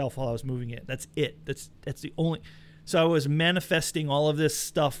off the shelf while I was moving it. That's it. That's the only. So I was manifesting all of this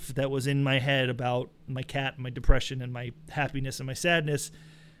stuff that was in my head about my cat, my depression, and my happiness and my sadness.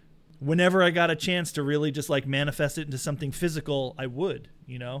 Whenever I got a chance to really just like manifest it into something physical, I would,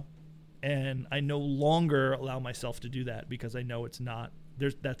 you know? And I no longer allow myself to do that, because I know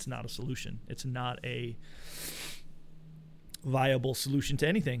that's not a solution. It's not a viable solution to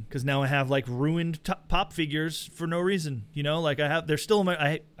anything, because now I have like ruined pop figures for no reason, you know? Like they're still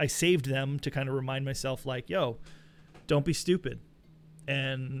I saved them to kind of remind myself, like, yo, don't be stupid.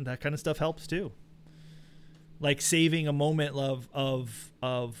 And that kind of stuff helps too. Like saving a moment of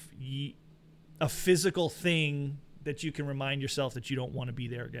a physical thing that you can remind yourself that you don't want to be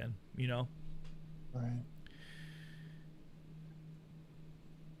there again, you know? Right.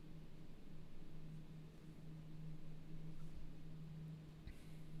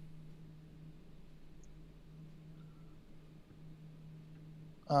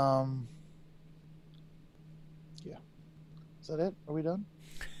 Yeah. Is that it? Are we done?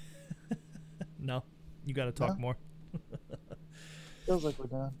 No, you got to talk more. Feels like we're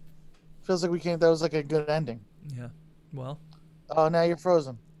done. Feels like we came. That was like a good ending. Yeah. Well. Oh, now you're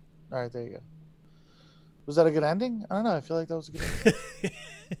frozen. All right, there you go. Was that a good ending? I don't know. I feel like that was a good ending.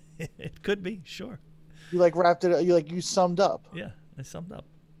 It could be, sure. You like wrapped it. You summed up. Yeah, I summed up.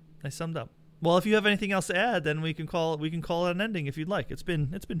 Well, if you have anything else to add, then we can call it an ending if you'd like. It's been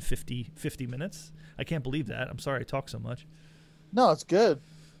 50 minutes. I can't believe that. I'm sorry I talk so much. No, it's good.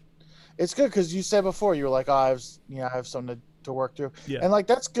 It's good because you said before, you were like, oh, I have something to work through. Yeah. And like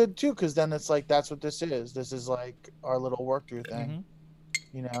that's good too, because then it's like that's what this is. This is like our little work through thing.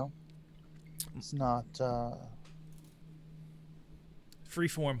 Mm-hmm. You know? It's not free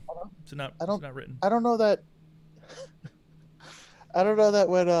form. It's not written. I don't know that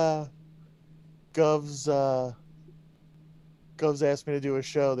when Govs asked me to do a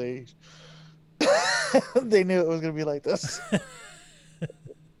show, they they knew it was gonna be like this.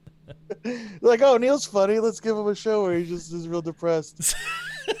 Like, oh, Neil's funny, let's give him a show where he just is real depressed.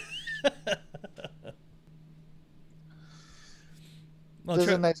 There's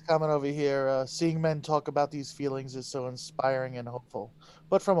a nice comment over here. Seeing men talk about these feelings is so inspiring and hopeful,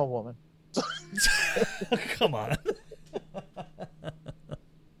 but from a woman. Come on.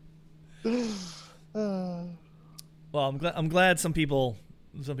 Well, I'm glad some people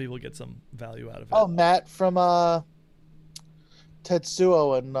get some value out of it. Oh, Matt from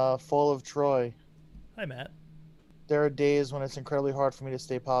Tetsuo and Fall of Troy. Hi, Matt. There are days when it's incredibly hard for me to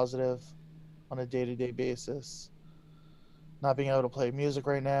stay positive on a day-to-day basis. Not being able to play music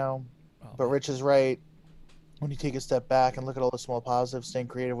right now. Oh, but Rich is right. When you take a step back and look at all the small positives, staying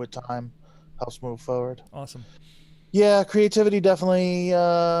creative with time helps move forward. Awesome. Yeah, creativity definitely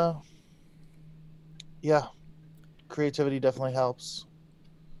creativity definitely helps.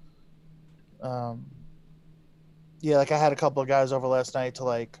 Yeah, like I had a couple of guys over last night to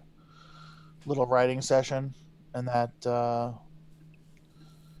like little writing session, and that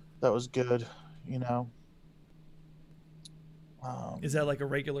was good, you know. Is that like a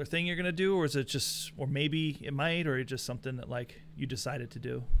regular thing you're gonna do, or is it just, or maybe it might, or just something that like you decided to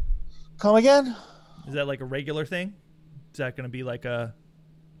do? Come again? Is that like a regular thing? Is that gonna be like a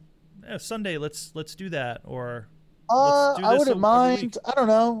Sunday? Let's do that, or let's do this I wouldn't mind. I don't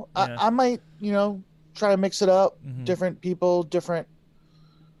know. Yeah. I might, you know, try to mix it up. Mm-hmm. Different people, different.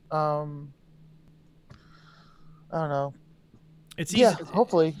 I don't know. It's easy. Yeah,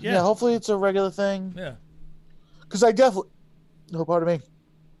 hopefully. Yeah, hopefully it's a regular thing. Yeah. Because I definitely. No, pardon me.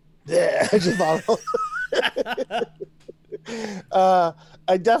 Yeah, I just thought.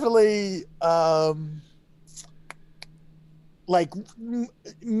 I definitely like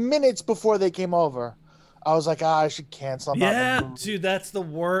minutes before they came over, I was like, I should cancel. I'm not in the Yeah, mood. dude, that's the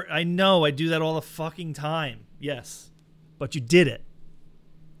word. I know. I do that all the fucking time. Yes, but you did it.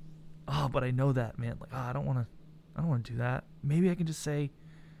 Oh, but I know that, man. Like, I don't want to do that. Maybe I can just say.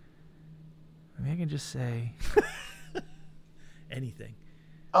 Anything.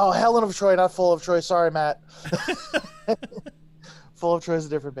 Oh, Helen of Troy, not Full of Troy. Sorry, Matt. Full of Troy is a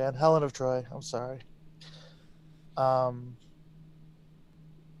different band. Helen of Troy. I'm sorry. I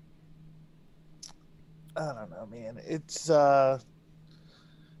don't know, man. It's yeah,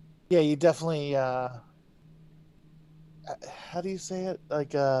 you definitely how do you say it?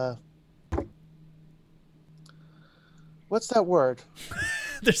 Like what's that word?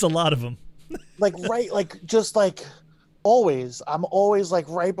 There's a lot of them. Like right, like just like always. I'm always like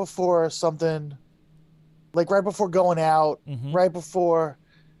right before something, like right before going out, Mhm. right before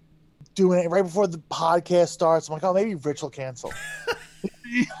doing it, right before the podcast starts. I'm like, oh, maybe Rich will cancel.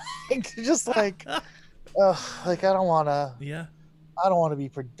 Just like, like I don't want to. Yeah. I don't want to be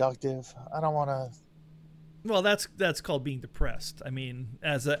productive. I don't want to. Well, that's called being depressed. I mean,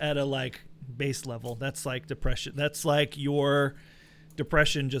 at a like base level, that's like depression. That's like your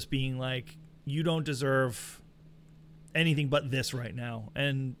depression just being like, you don't deserve anything but this right now,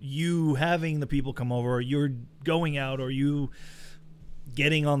 and you having the people come over, or you're going out, or you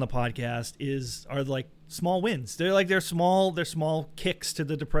getting on the podcast are like small wins. They're small kicks to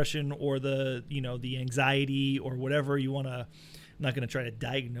the depression or the the anxiety or whatever you want to. I'm not going to try to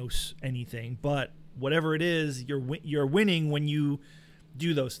diagnose anything, but whatever it is, you're winning when you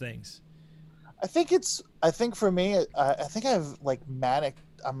do those things. I think for me, I think I have like manic.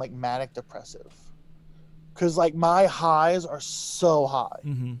 I'm like manic depressive, because like my highs are so high.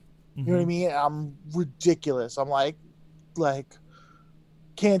 Mm-hmm. Mm-hmm. You know what I mean? I'm ridiculous. I'm like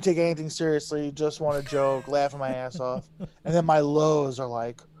can't take anything seriously. Just want to joke, laughing my ass off, and then my lows are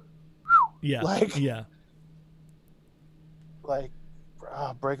like Yeah, like yeah, like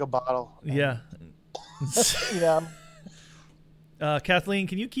break a bottle. yeah. Yeah. Kathleen,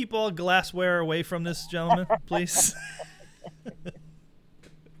 can you keep all glassware away from this gentleman, please?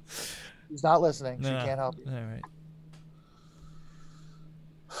 He's not listening. She No. can't help you.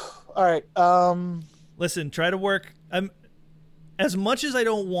 All right. All right. Listen, try to work. As much as I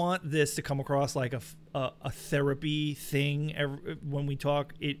don't want this to come across like a therapy thing when we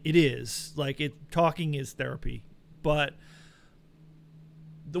talk, it is like talking is therapy. But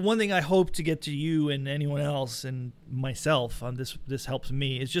the one thing I hope to get to you and anyone else and myself on this helps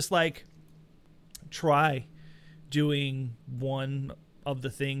me is just like try doing one of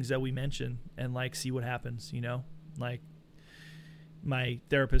the things that we mentioned and like see what happens. Like my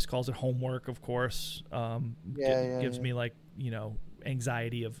therapist calls it homework, of course. Gives me like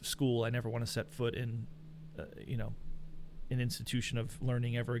anxiety of school. I never want to set foot in an institution of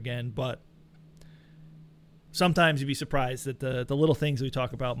learning ever again, but sometimes you'd be surprised that the little things that we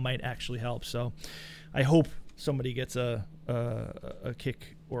talk about might actually help. So I hope somebody gets a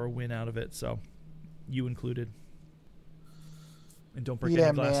kick or a win out of it. So you included. And don't break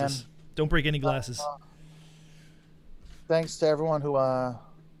any glasses. Man. Don't break any glasses. Thanks to everyone who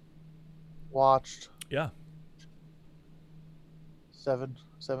watched. Yeah. 7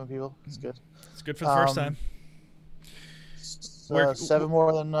 people. It's good. It's good for the first time. 7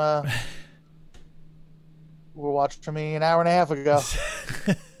 more than were watching me an hour and a half ago.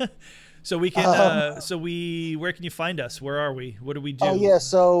 So we can. Where can you find us? Where are we? What do we do? Oh yeah,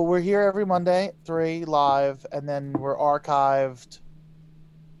 so we're here every Monday, 3 live, and then we're archived.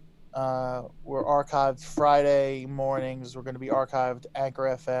 We're archived Friday mornings. We're going to be archived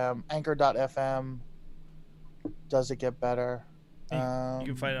Anchor.fm. Does it get better? You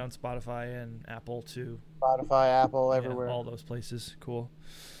can find it on Spotify and Apple too. Spotify, Apple, everywhere. All those places. Cool.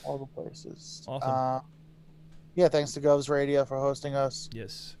 All the places. Awesome. Yeah, thanks to Govs Radio for hosting us.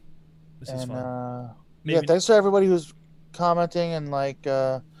 Yes. This is fun. Yeah, thanks to everybody who's commenting and like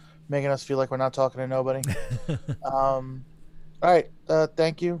making us feel like we're not talking to nobody. All right.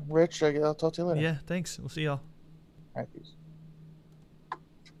 Thank you, Rich. I'll talk to you later. Yeah, thanks. We'll see y'all. All right, peace.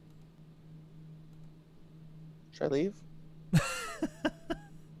 Should I leave?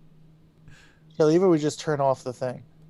 Should I leave or we just turn off the thing?